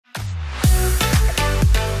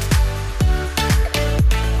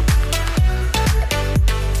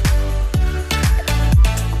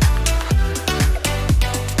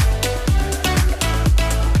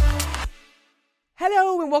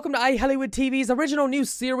welcome to iHollywood TV's original new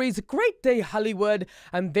series, Great Day Hollywood.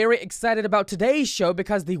 I'm very excited about today's show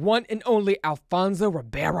because the one and only Alfonso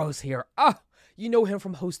Ribeiro's here. You know him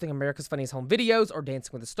from hosting America's Funniest Home Videos or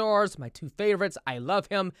Dancing with the Stars, my two favorites. I love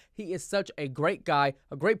him. He is such a great guy,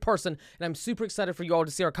 a great person, and I'm super excited for you all to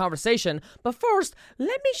see our conversation. But first,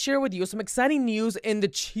 let me share with you some exciting news in the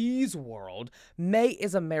cheese world. May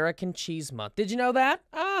is American Cheese Month. Did you know that?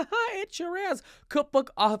 It sure is.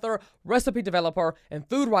 Cookbook author, recipe developer, and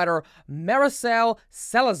food writer Marisel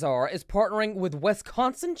Salazar is partnering with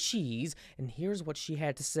Wisconsin Cheese, and here's what she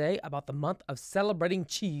had to say about the month of celebrating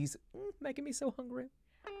cheese. Making me so hungry.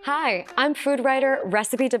 Hi, I'm food writer,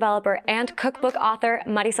 recipe developer, and cookbook author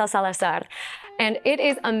Marisel Salazar, and it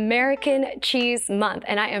is American Cheese Month,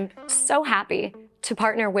 and I am so happy to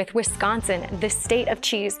partner with Wisconsin, the state of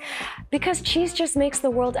cheese, because cheese just makes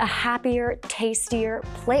the world a happier, tastier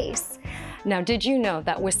place. Now, did you know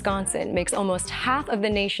that Wisconsin makes almost half of the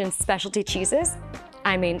nation's specialty cheeses?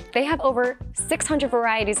 I mean, they have over 600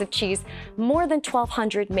 varieties of cheese, more than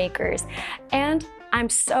 1,200 makers, and I'm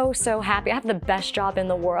so happy. I have the best job in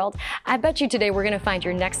the world. I bet you today we're gonna find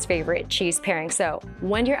your next favorite cheese pairing. So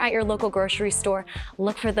when you're at your local grocery store,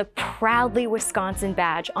 look for the Proudly Wisconsin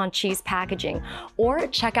badge on cheese packaging, or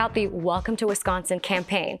check out the Welcome to Wisconsin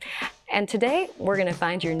campaign. And today we're gonna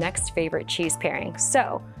find your next favorite cheese pairing.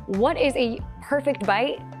 So what is a perfect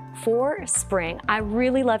bite for spring? I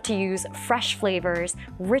really love to use fresh flavors,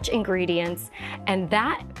 rich ingredients, and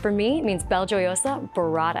that for me means Bella Gioiosa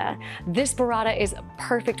burrata. This burrata is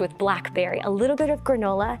perfect with blackberry, a little bit of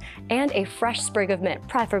granola, and a fresh sprig of mint,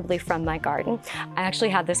 preferably from my garden. I actually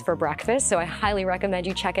had this for breakfast, so I highly recommend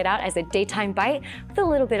you check it out as a daytime bite with a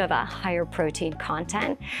little bit of a higher protein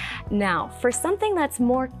content. Now, for something that's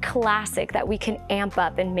more classic that we can amp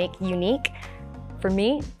up and make unique, for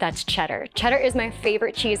me, that's cheddar. Cheddar is my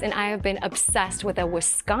favorite cheese, and I have been obsessed with a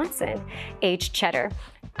Wisconsin aged cheddar.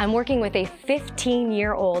 I'm working with a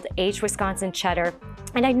 15-year-old aged Wisconsin cheddar,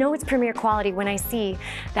 and I know it's premier quality when I see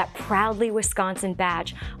that Proudly Wisconsin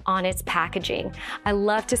badge on its packaging. I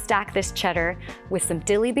love to stack this cheddar with some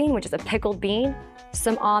dilly bean, which is a pickled bean,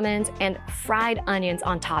 some almonds, and fried onions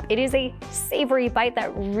on top. It is a savory bite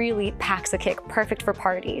that really packs a kick, perfect for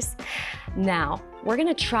parties. Now, we're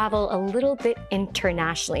gonna travel a little bit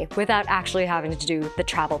internationally without actually having to do the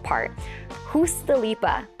travel part.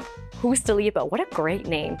 Hustalipa. Hustalipa, what a great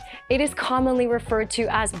name. It is commonly referred to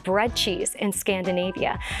as bread cheese in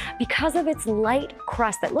Scandinavia because of its light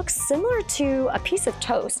crust that looks similar to a piece of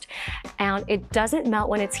toast, and it doesn't melt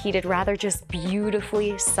when it's heated, rather just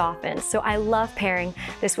beautifully softens. So I love pairing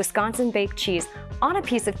this Wisconsin baked cheese on a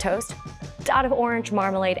piece of toast, dot of orange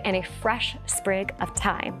marmalade, and a fresh sprig of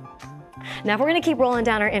thyme. Now, if we're gonna keep rolling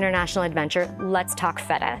down our international adventure, let's talk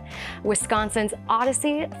feta. Wisconsin's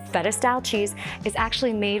Odyssey feta-style cheese is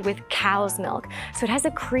actually made with cow's milk, so it has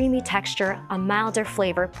a creamy texture, a milder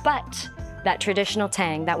flavor, but that traditional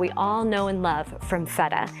tang that we all know and love from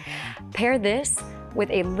feta. Pair this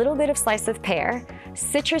with a little bit of slice of pear,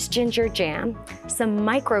 citrus ginger jam, some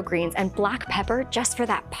microgreens, and black pepper just for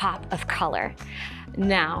that pop of color.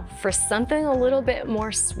 Now, for something a little bit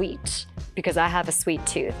more sweet, because I have a sweet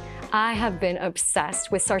tooth, I have been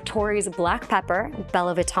obsessed with Sartori's black pepper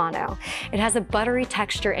Bella Vitano. It has a buttery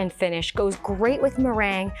texture and finish, goes great with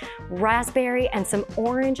meringue, raspberry, and some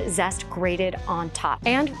orange zest grated on top.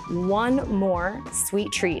 And one more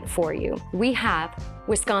sweet treat for you. We have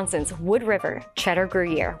Wisconsin's Wood River Cheddar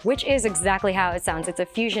Gruyere, which is exactly how it sounds. It's a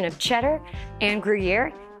fusion of cheddar and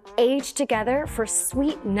Gruyere, aged together for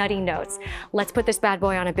sweet, nutty notes. Let's put this bad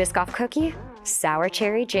boy on a Biscoff cookie, sour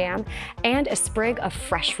cherry jam, and a sprig of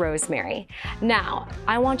fresh rosemary. Now,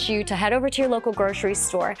 I want you to head over to your local grocery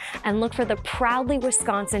store and look for the Proudly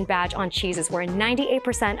Wisconsin badge on cheeses. We're in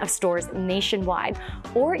 98% of stores nationwide.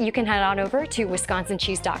 Or you can head on over to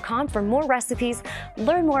wisconsincheese.com for more recipes,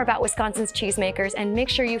 learn more about Wisconsin's cheesemakers, and make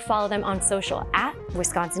sure you follow them on social at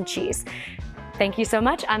Wisconsin Cheese. Thank you so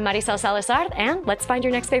much. I'm Marisel Salazar, and let's find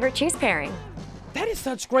your next favorite cheese pairing. That is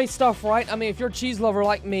such great stuff, right? I mean, if you're a cheese lover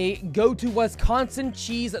like me, go to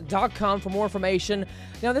wisconsincheese.com for more information.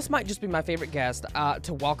 Now, this might just be my favorite guest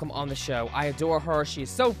to welcome on the show. I adore her. She's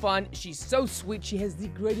so fun. She's so sweet. She has the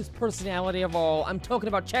greatest personality of all. I'm talking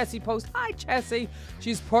about Chassie Post. Hi, Chassie.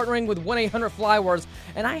 She's partnering with 1-800-Flowers,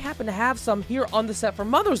 and I happen to have some here on the set for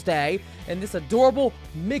Mother's Day in this adorable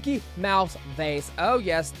Mickey Mouse vase. Oh,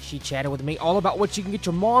 yes, she chatted with me all about what you can get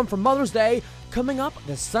your mom for Mother's Day coming up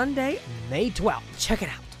this Sunday, May 12th. Check it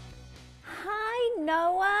out. Hi,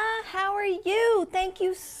 Noah. How are you? Thank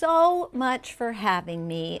you so much for having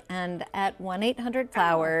me. And at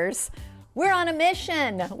 1-800-Flowers, We're on a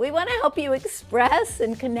mission. We want to help you express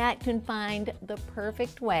and connect and find the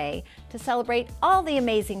perfect way to celebrate all the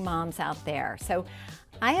amazing moms out there. So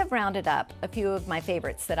I have rounded up a few of my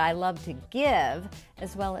favorites that I love to give,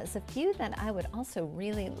 as well as a few that I would also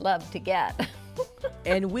really love to get.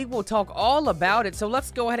 And we will talk all about it. So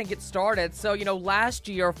let's go ahead and get started. So, last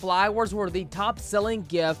year, flowers were the top-selling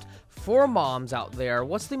gift for moms out there.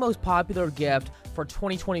 What's the most popular gift for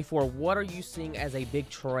 2024? What are you seeing as a big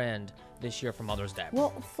trend this year for Mother's Day?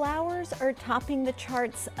 Well, flowers are topping the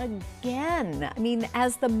charts again. I mean,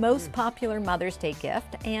 as the most popular Mother's Day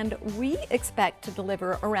gift, and we expect to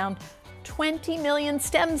deliver around 20 million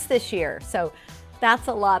stems this year. So that's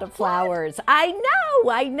a lot of flowers. What?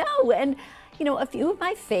 I know. And a few of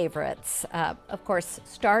my favorites, of course,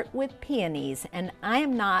 start with peonies, and I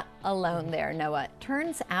am not alone there, Noah.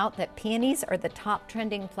 Turns out that peonies are the top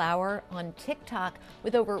trending flower on TikTok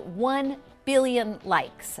with over 1 billion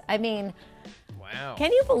likes. I mean, wow.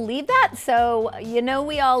 Can you believe that? So,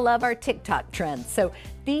 we all love our TikTok trends. So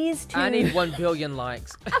these two... I need 1 billion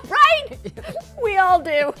likes. Right? We all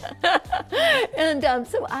do. And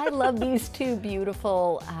so I love these two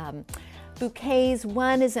beautiful bouquets.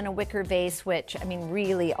 One is in a wicker vase, which,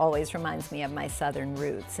 really always reminds me of my southern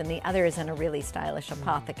roots. And the other is in a really stylish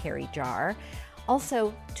apothecary jar.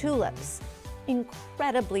 Also, tulips.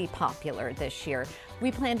 Incredibly popular this year.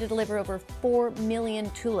 We plan to deliver over 4 million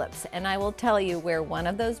tulips, and I will tell you where one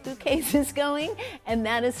of those bouquets is going, and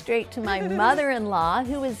that is straight to my mother-in-law,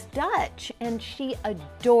 who is Dutch, and she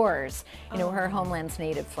adores, her homeland's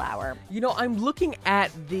native flower. I'm looking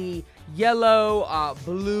at the yellow,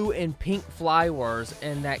 blue, and pink flowers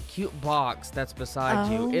in that cute box that's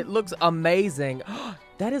beside you. It looks amazing.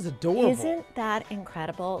 That is adorable. Isn't that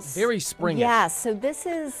incredible? Very springish. Yeah, so this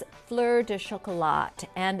is Fleur de Chocolat,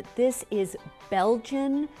 and this is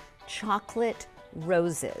Belgian chocolate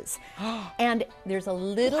roses. And there's a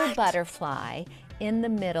little butterfly in the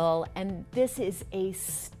middle, and this is a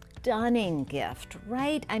stunning gift,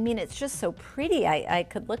 right? It's just so pretty. I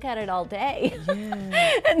could look at it all day.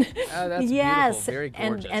 Yeah. That's yes, beautiful. Very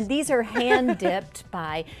gorgeous. And these are hand dipped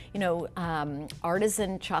by,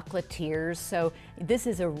 artisan chocolatiers. So this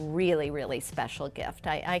is a really, really special gift.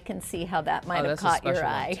 I can see how that might have caught your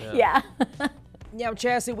eye. Yeah. Now,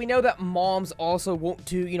 Chassie, we know that moms also want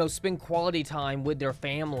to, spend quality time with their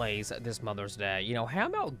families this Mother's Day. How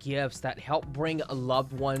about gifts that help bring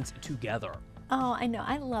loved ones together? Oh, I know.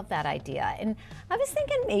 I love that idea. And I was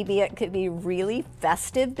thinking maybe it could be really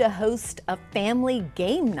festive to host a family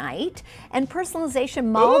game night. And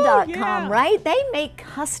personalizationmall.com, right? They make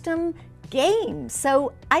custom games.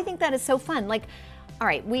 So I think that is so fun. Like, all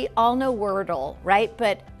right, we all know Wordle, right?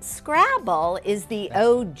 But Scrabble is the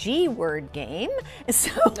OG word game.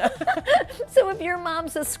 So, so if your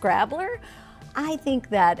mom's a Scrabbler, I think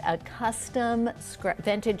that a custom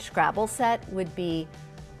vintage Scrabble set would be,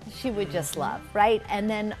 she would just love, right? And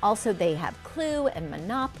then also they have Clue and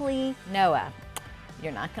Monopoly. Noah,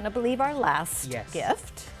 you're not going to believe our last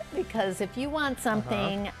gift, because if you want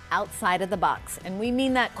something outside of the box, and we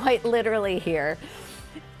mean that quite literally here,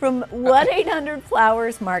 from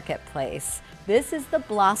 1-800-Flowers Marketplace, this is the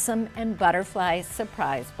Blossom and Butterfly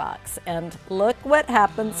Surprise Box. And look what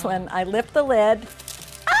happens when I lift the lid.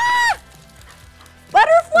 Ah!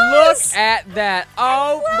 Butterflies! Look at that.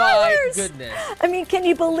 Oh my goodness. Can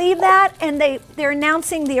you believe that? And they're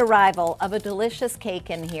announcing the arrival of a delicious cake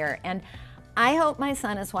in here. And I hope my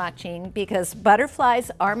son is watching, because butterflies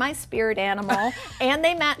are my spirit animal and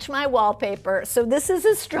they match my wallpaper. So this is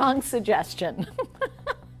a strong suggestion.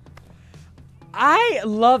 I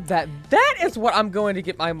love that. That is what I'm going to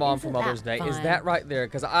get my mom for Isn't Mother's that Day. Is fun? that right there?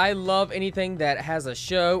 Because I love anything that has a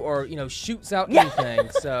show or, shoots out anything.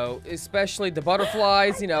 So especially the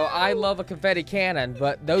butterflies, I love a confetti cannon,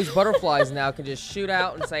 but those butterflies now can just shoot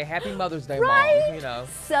out and say Happy Mother's Day, Mom.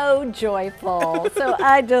 So joyful. So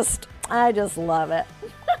I just love it.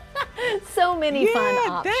 So many fun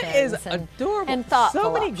options. That is adorable. And thoughtful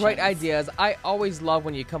So many options. great ideas. I always love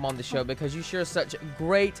when you come on the show because you share such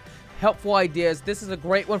great, helpful ideas. This is a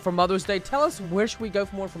great one for Mother's Day. Tell us where should we go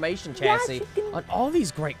for more information, Chassie, on all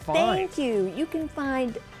these great finds. Thank you. You can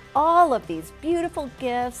find all of these beautiful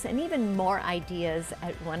gifts and even more ideas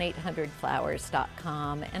at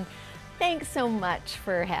 1-800-Flowers.com. And thanks so much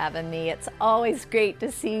for having me. It's always great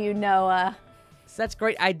to see you, Noah. Such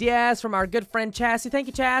great ideas from our good friend Chassie. Thank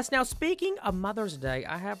you, Chass. Now, speaking of Mother's Day,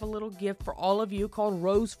 I have a little gift for all of you called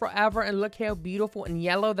Rose Forever, and look how beautiful and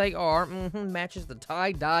yellow they are. Matches the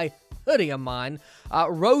tie-dye hoodie of mine.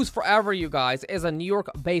 Rose Forever, you guys, is a New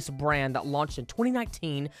York-based brand that launched in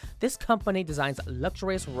 2019. This company designs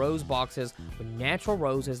luxurious rose boxes with natural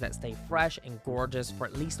roses that stay fresh and gorgeous for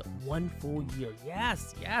at least 1 full year.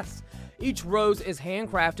 Yes, yes. Each rose is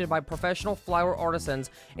handcrafted by professional flower artisans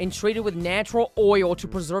and treated with natural oil to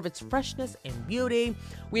preserve its freshness and beauty.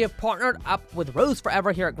 We have partnered up with Rose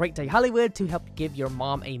Forever here at Great Day Hollywood to help give your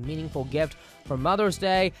mom a meaningful gift for Mother's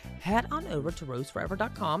Day. Head on over to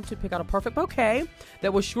roseforever.com to pick out a perfect bouquet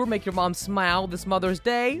that will sure make your mom smile this Mother's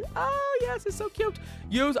Day. Oh, yes, it's so cute.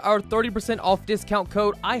 Use our 30% off discount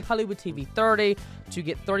code iHollywoodTV30 to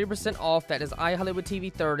get 30% off. That is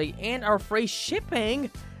iHollywoodTV30, and our free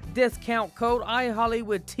shipping discount code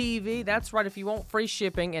iHollywoodTV. That's right, if you want free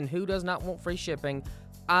shipping, and who does not want free shipping?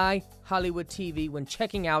 iHollywoodTV when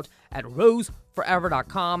checking out at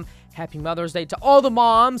roseforever.com. Happy Mother's Day to all the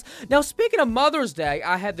moms. Now, speaking of Mother's Day,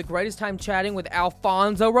 I had the greatest time chatting with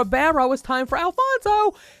Alfonso Ribeiro. It's time for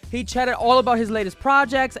Alfonso. He chatted all about his latest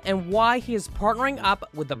projects and why he is partnering up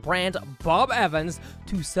with the brand Bob Evans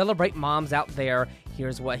to celebrate moms out there.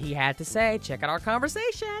 Here's what he had to say. Check out our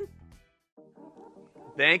conversation.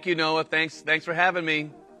 Thank you, Noah. Thanks for having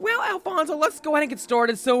me. Well, Alfonso, let's go ahead and get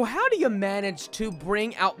started. So how do you manage to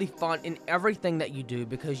bring out the fun in everything that you do?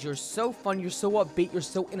 Because you're so fun, you're so upbeat, you're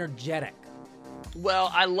so energetic. Well,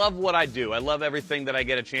 I love what I do. I love everything that I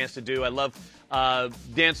get a chance to do. I love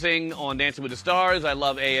dancing on Dancing with the Stars. I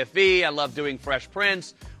love AFE. I love doing Fresh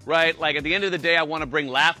Prince, right? Like, at the end of the day, I want to bring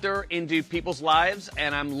laughter into people's lives,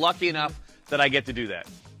 and I'm lucky enough that I get to do that.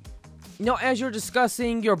 Now, as you're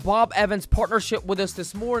discussing your Bob Evans partnership with us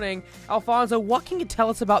this morning, Alfonso, what can you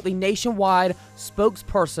tell us about the nationwide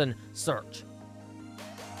spokesperson search?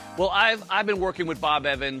 Well, I've been working with Bob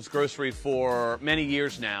Evans Grocery for many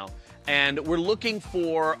years now, and we're looking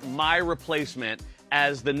for my replacement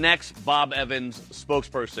as the next Bob Evans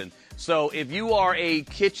spokesperson. So if you are a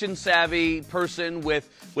kitchen-savvy person with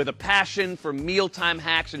a passion for mealtime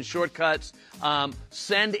hacks and shortcuts,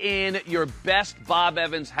 send in your best Bob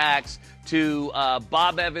Evans hacks to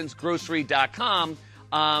bobevansgrocery.com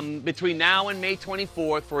between now and May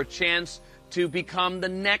 24th for a chance to become the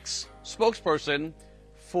next spokesperson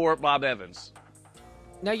for Bob Evans.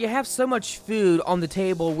 Now, you have so much food on the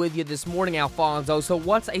table with you this morning, Alfonso, so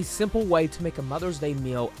what's a simple way to make a Mother's Day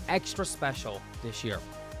meal extra special this year?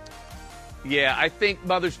 Yeah, I think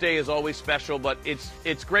Mother's Day is always special, but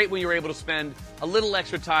it's great when you're able to spend a little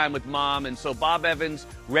extra time with Mom. And so Bob Evans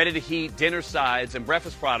ready-to-heat dinner sides and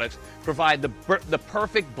breakfast products provide the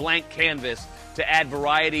perfect blank canvas to add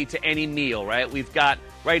variety to any meal, right? We've got,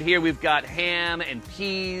 right here, we've got ham and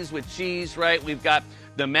peas with cheese, right? We've got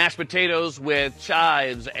the mashed potatoes with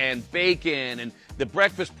chives and bacon and the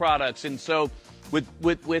breakfast products. And so with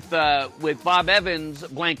Bob Evans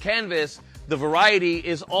blank canvas, the variety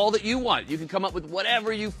is all that you want. You can come up with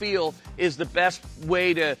whatever you feel is the best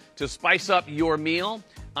way to spice up your meal.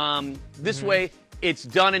 This way, it's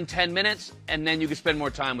done in 10 minutes, and then you can spend more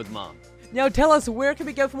time with Mom. Now tell us, where can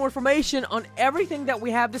we get for more information on everything that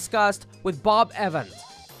we have discussed with Bob Evans?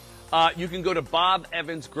 You can go to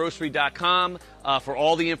bobevansgrocery.com for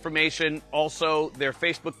all the information. Also, their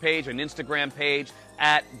Facebook page and Instagram page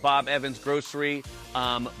at Bob Evans Grocery.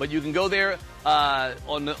 But you can go there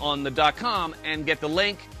on the .com and get the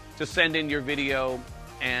link to send in your video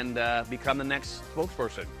and become the next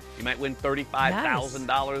spokesperson. You might win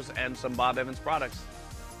 $35,000 and some Bob Evans products.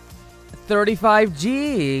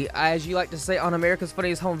 35G, as you like to say on America's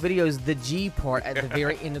Funniest Home Videos, the G part at the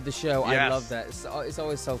very end of the show. Yes. I love that. It's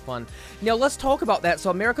always so fun. Now, let's talk about that. So,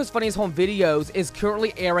 America's Funniest Home Videos is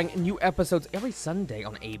currently airing new episodes every Sunday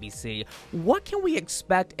on ABC. What can we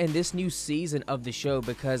expect in this new season of the show?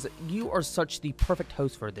 Because you are such the perfect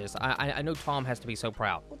host for this. I know Tom has to be so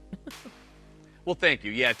proud. Well, thank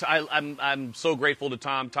you. Yeah, I'm so grateful to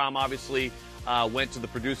Tom. Tom obviously went to the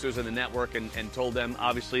producers and the network and told them,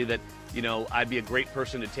 obviously, that, you know, I'd be a great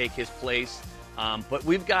person to take his place. But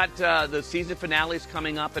we've got the season finales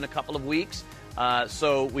coming up in a couple of weeks.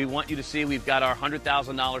 So we want you to see we've got our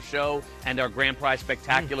 $100,000 show and our Grand Prize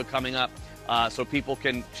Spectacular coming up. So people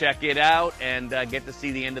can check it out and get to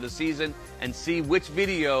see the end of the season and see which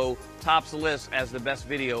video tops the list as the best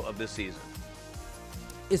video of this season.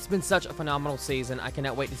 It's been such a phenomenal season. I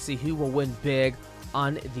cannot wait to see who will win big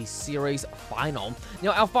on the series final.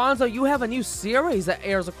 Now, Alfonso, you have a new series that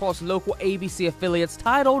airs across local ABC affiliates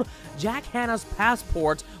titled Jack Hanna's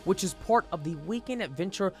Passport, which is part of the Weekend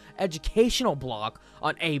Adventure educational block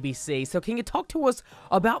on ABC. So can you talk to us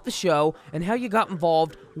about the show and how you got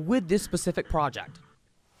involved with this specific project?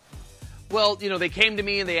 Well, they came to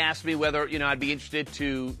me and they asked me whether, I'd be interested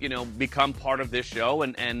to, become part of this show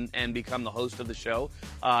and become the host of the show.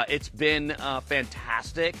 It's been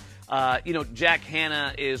fantastic. Jack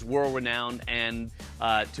Hanna is world-renowned, and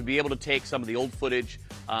to be able to take some of the old footage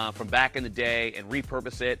from back in the day and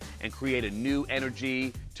repurpose it and create a new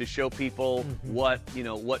energy to show people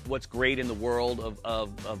what's great in the world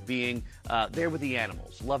of being there with the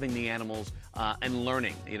animals, loving the animals, and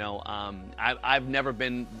learning. I've never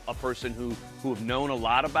been a person who have known a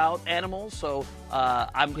lot about animals, so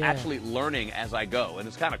I'm actually learning as I go, and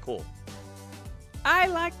it's kind of cool. I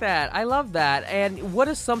like that. I love that. And what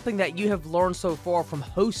is something that you have learned so far from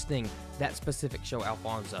hosting that specific show,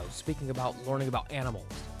 Alfonso? Speaking about learning about animals.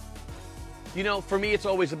 For me, it's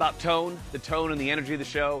always about tone, the tone and the energy of the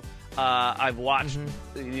show. I've watched,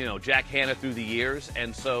 Jack Hanna through the years,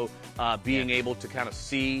 and so being able to kind of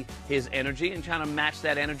see his energy and kind of match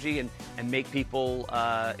that energy and make people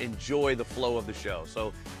enjoy the flow of the show.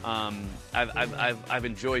 So I've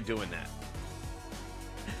enjoyed doing that.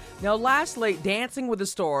 Now, lastly, Dancing with the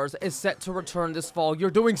Stars is set to return this fall.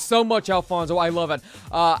 You're doing so much, Alfonso. I love it.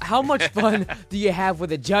 How much fun do you have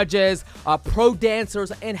with the judges, pro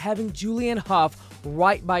dancers, and having Julianne Hough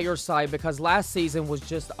right by your side? Because last season was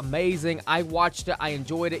just amazing. I watched it. I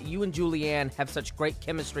enjoyed it. You and Julianne have such great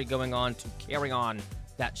chemistry going on to carry on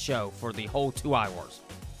that show for the whole 2 hours.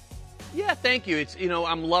 Yeah, thank you. It's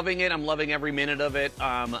I'm loving it. I'm loving every minute of it.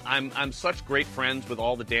 I'm such great friends with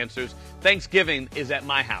all the dancers. Thanksgiving is at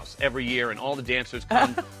my house every year, and all the dancers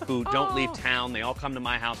come who don't leave town. They all come to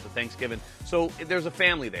my house for Thanksgiving. So there's a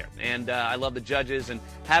family there, and I love the judges. And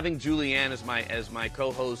having Julianne as my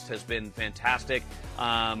co-host has been fantastic.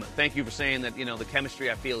 Thank you for saying that. The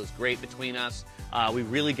chemistry I feel is great between us. We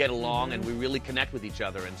really get along, and we really connect with each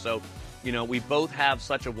other. And so, we both have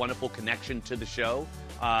such a wonderful connection to the show.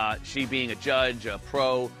 She being a judge, a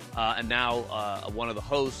pro, and now one of the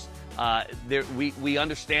hosts. We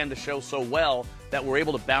understand the show so well that we're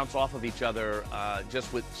able to bounce off of each other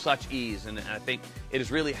just with such ease. And I think it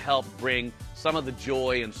has really helped bring some of the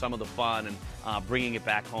joy and some of the fun and bringing it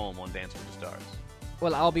back home on Dance with the Stars.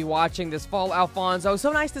 Well, I'll be watching this fall, Alfonso.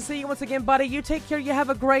 So nice to see you once again, buddy. You take care. You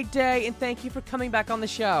have a great day. And thank you for coming back on the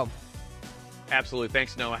show. Absolutely.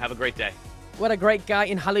 Thanks, Noah. Have a great day. What a great guy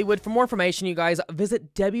in Hollywood. For more information, you guys,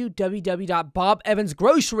 visit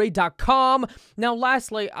www.bobevansgrocery.com. Now,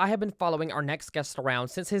 lastly, I have been following our next guest around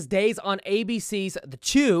since his days on ABC's The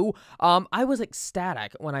Chew. I was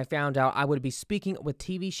ecstatic when I found out I would be speaking with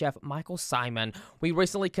TV chef Michael Symon. We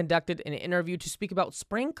recently conducted an interview to speak about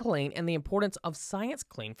spring clean and the importance of science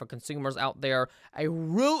clean for consumers out there. A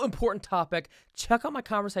real important topic. Check out my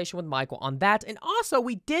conversation with Michael on that. And also,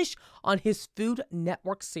 we dish on his Food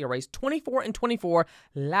Network series, 24 and 24,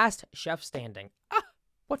 Last Chef Standing.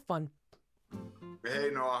 What fun. Hey,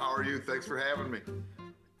 Noah, how are you? Thanks for having me.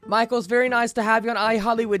 Michael, it's very nice to have you on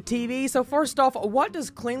iHollywood TV. So first off, what does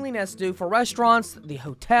cleanliness do for restaurants, the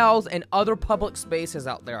hotels, and other public spaces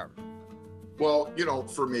out there? Well,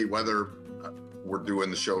 for me, whether we're doing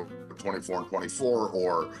the show 24 and 24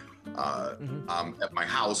 or I'm at my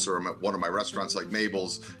house or I'm at one of my restaurants like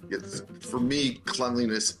Mabel's, for me,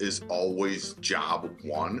 cleanliness is always job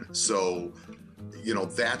one. So,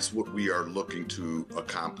 that's what we are looking to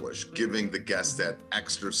accomplish, giving the guests that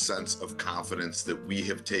extra sense of confidence that we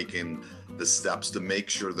have taken the steps to make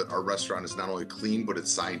sure that our restaurant is not only clean, but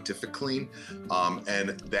it's scientific clean.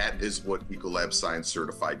 And that is what Ecolab Science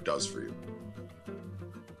Certified does for you.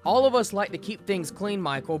 All of us like to keep things clean,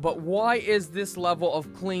 Michael, but why is this level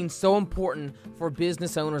of clean so important for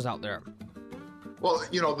business owners out there? Well,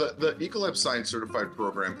 the Ecolab Science Certified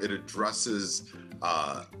program, it addresses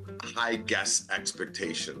high guest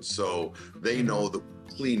expectations. So they know that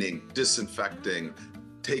cleaning, disinfecting,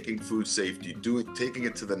 taking food safety, taking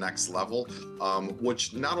it to the next level,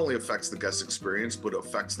 which not only affects the guest experience, but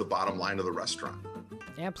affects the bottom line of the restaurant.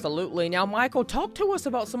 Absolutely. Now, Michael, talk to us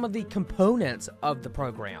about some of the components of the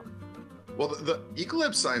program. Well, the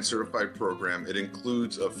Ecolab Science Certified program, it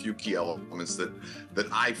includes a few key elements that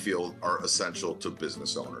I feel are essential to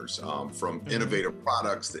business owners, from innovative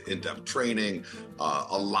products to in-depth training,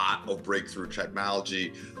 a lot of breakthrough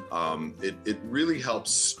technology. It really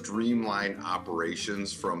helps streamline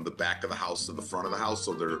operations from the back of the house to the front of the house.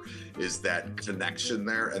 So there is that connection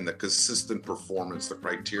there, and the consistent performance, the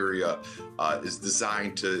criteria is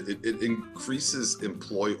designed to, it increases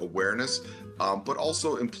employee awareness, but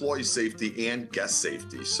also employee safety and guest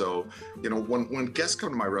safety. So, when guests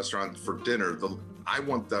come to my restaurant for dinner, I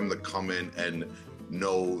want them to come in and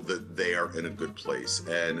know that they are in a good place.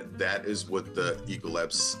 And that is what the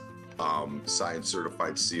Ecolab Science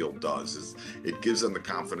Certified seal does is it gives them the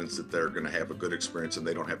confidence that they're going to have a good experience and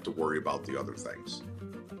they don't have to worry about the other things.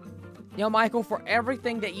 You know, Michael, for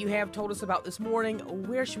everything that you have told us about this morning,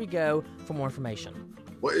 where should we go for more information?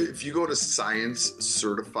 Well, if you go to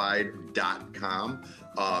sciencecertified.com,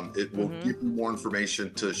 it will give you more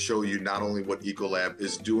information to show you not only what Ecolab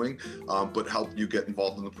is doing, but help you get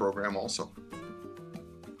involved in the program also.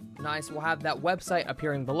 Nice. We'll have that website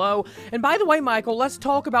appearing below. And by the way, Michael, let's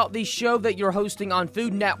talk about the show that you're hosting on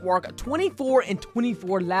Food Network, 24 and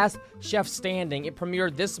 24 Last Chef Standing. It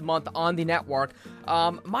premiered this month on the network.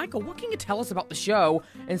 Michael, what can you tell us about the show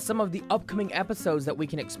and some of the upcoming episodes that we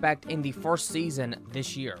can expect in the first season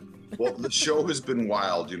this year? Well, the show has been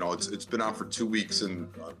wild. You know, it's been on for 2 weeks, and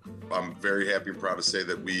I'm very happy and proud to say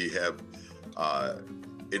that we have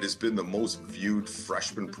it has been the most viewed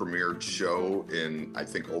freshman premiered show in, I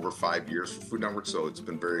think, over 5 years for Food Network. So it's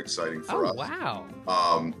been very exciting for us. Oh,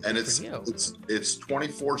 wow. And it's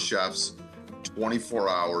 24 chefs, 24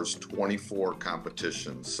 hours, 24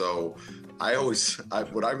 competitions. So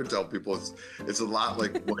what I would tell people is it's a lot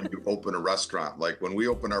like when you open a restaurant. Like when we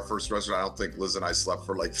opened our first restaurant, I don't think Liz and I slept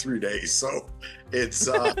for like 3 days. So it's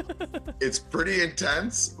it's pretty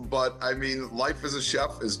intense, but I mean, life as a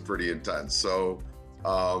chef is pretty intense. So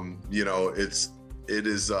you know, it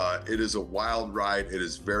is a wild ride. It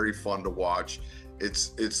is very fun to watch.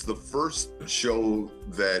 It's the first show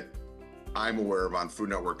that I'm aware of on Food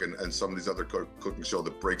Network and some of these other cooking shows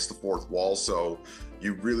that breaks the fourth wall. So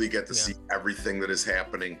you really get to see everything that is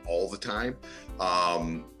happening all the time,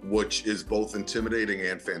 which is both intimidating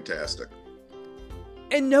and fantastic.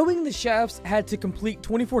 And knowing the chefs had to complete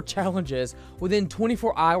 24 challenges within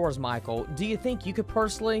 24 hours, Michael, do you think you could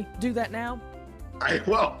personally do that now?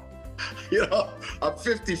 Well, you know, I'm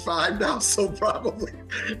 55 now, so probably.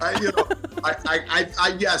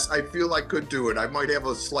 Yes, I feel I could do it. I might have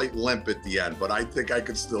a slight limp at the end, but I think I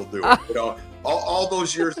could still do it. You know, all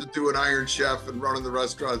those years of doing Iron Chef and running the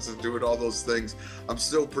restaurants and doing all those things, I'm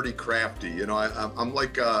still pretty crafty. You know, I'm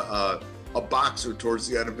like a boxer towards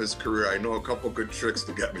the end of his career. I know a couple good tricks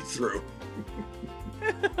to get me through.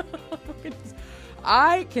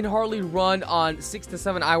 I can hardly run on 6 to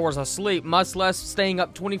 7 hours of sleep, much less staying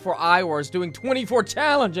up 24 hours doing 24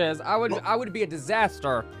 challenges. I would be a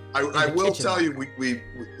disaster. I will tell you, we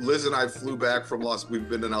Liz and I flew back from we've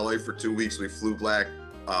been in LA for 2 weeks. We flew back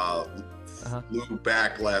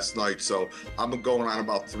last night, so I'm going on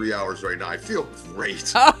about 3 hours right now. I feel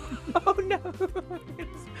great. Oh no.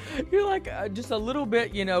 You're like just a little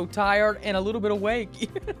bit, you know, tired and a little bit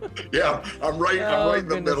awake. Yeah, I'm right in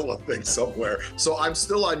the middle of things somewhere. So I'm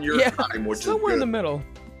still on your time, which is good. Somewhere in the middle.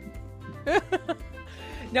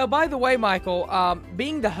 Now, by the way, Michael,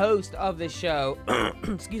 being the host of this show,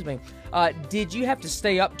 excuse me, did you have to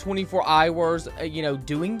stay up 24 hours, you know,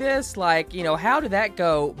 doing this? Like, you know, how did that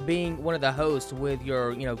go being one of the hosts with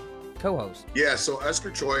your, you know, co-host? Yeah, so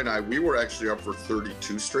Esther Choi and I, we were actually up for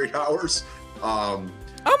 32 straight hours.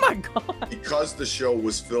 Oh my God. Because the show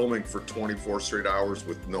was filming for 24 straight hours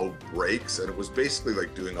with no breaks, and it was basically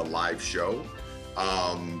like doing a live show.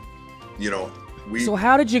 You know, So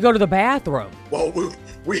how did you go to the bathroom? Well,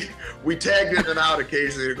 we tagged in and out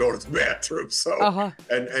occasionally to go to the bathroom. So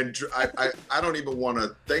and I don't even want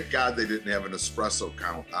to. Thank God they didn't have an espresso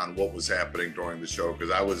count on what was happening during the show,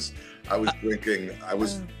 because I was drinking. I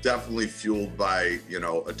was definitely fueled by, you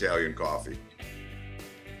know, Italian coffee.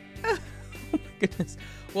 Oh my goodness.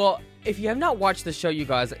 Well, if you have not watched the show, you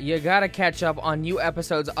guys, you gotta catch up on new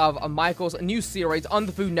episodes of Michael's new series on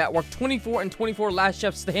the Food Network, 24 and 24 Last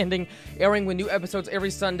Chef Standing, airing with new episodes every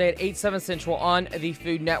Sunday at 8, 7 Central on the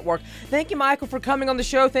Food Network. Thank you, Michael, for coming on the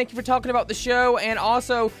show. Thank you for talking about the show, and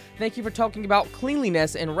also thank you for talking about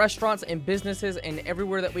cleanliness in restaurants and businesses and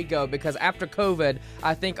everywhere that we go, because after COVID,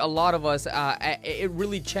 I think a lot of us, it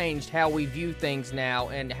really changed how we view things now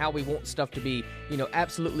and how we want stuff to be, you know,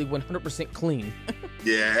 absolutely 100% clean.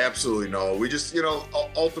 Yeah, absolutely. No, we just, you know,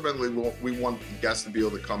 ultimately we want guests to be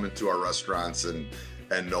able to come into our restaurants and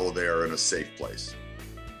know they're in a safe place.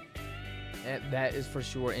 That is for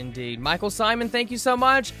sure, indeed. Michael Symon, thank you so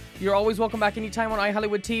much. You're always welcome back anytime on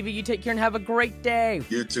iHollywood TV. You take care and have a great day.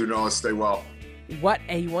 You too, Noah. Stay well. What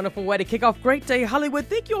a wonderful way to kick off Great Day Hollywood.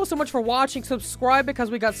 Thank you all so much for watching. Subscribe, because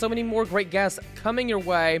we got so many more great guests coming your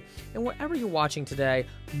way. And wherever you're watching today,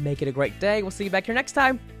 make it a great day. We'll see you back here next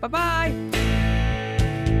time. Bye-bye.